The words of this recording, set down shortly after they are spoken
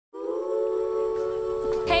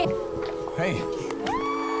Hey. Hey.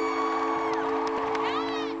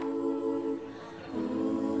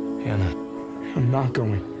 Hannah, I'm not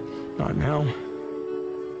going. Not now.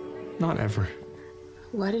 Not ever.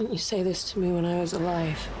 Why didn't you say this to me when I was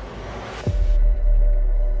alive?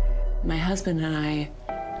 My husband and I,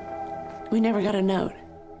 we never got a note.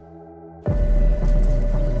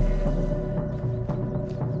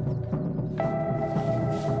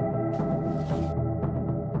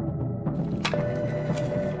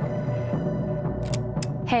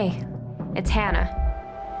 Hey, it's Hannah.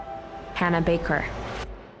 Hannah Baker.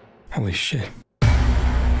 Holy shit.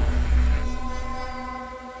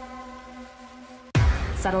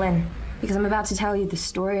 Settle in, because I'm about to tell you the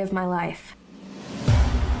story of my life.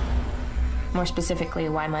 More specifically,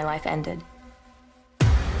 why my life ended.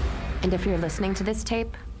 And if you're listening to this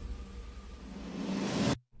tape,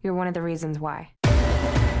 you're one of the reasons why.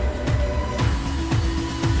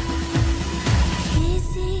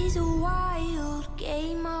 This is a wild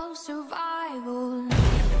game of survival.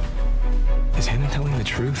 Is Hannah telling the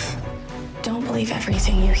truth? Don't believe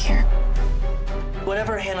everything you hear.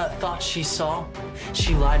 Whatever Hannah thought she saw,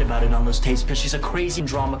 she lied about it on those tapes because she's a crazy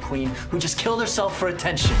drama queen who just killed herself for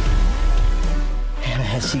attention. Hannah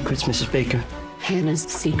has secrets, Mrs. Baker. Hannah's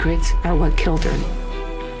secrets are what killed her.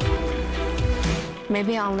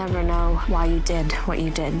 Maybe I'll never know why you did what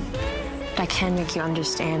you did, but I can make you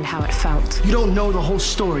understand how it felt. You don't know the whole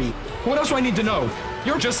story. What else do I need to know?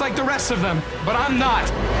 You're just like the rest of them, but I'm not.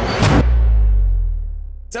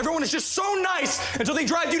 Everyone is just so nice until they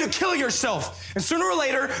drive you to kill yourself. And sooner or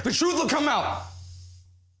later, the truth will come out.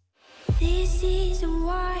 This is a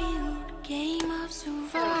wild game of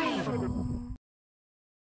survival.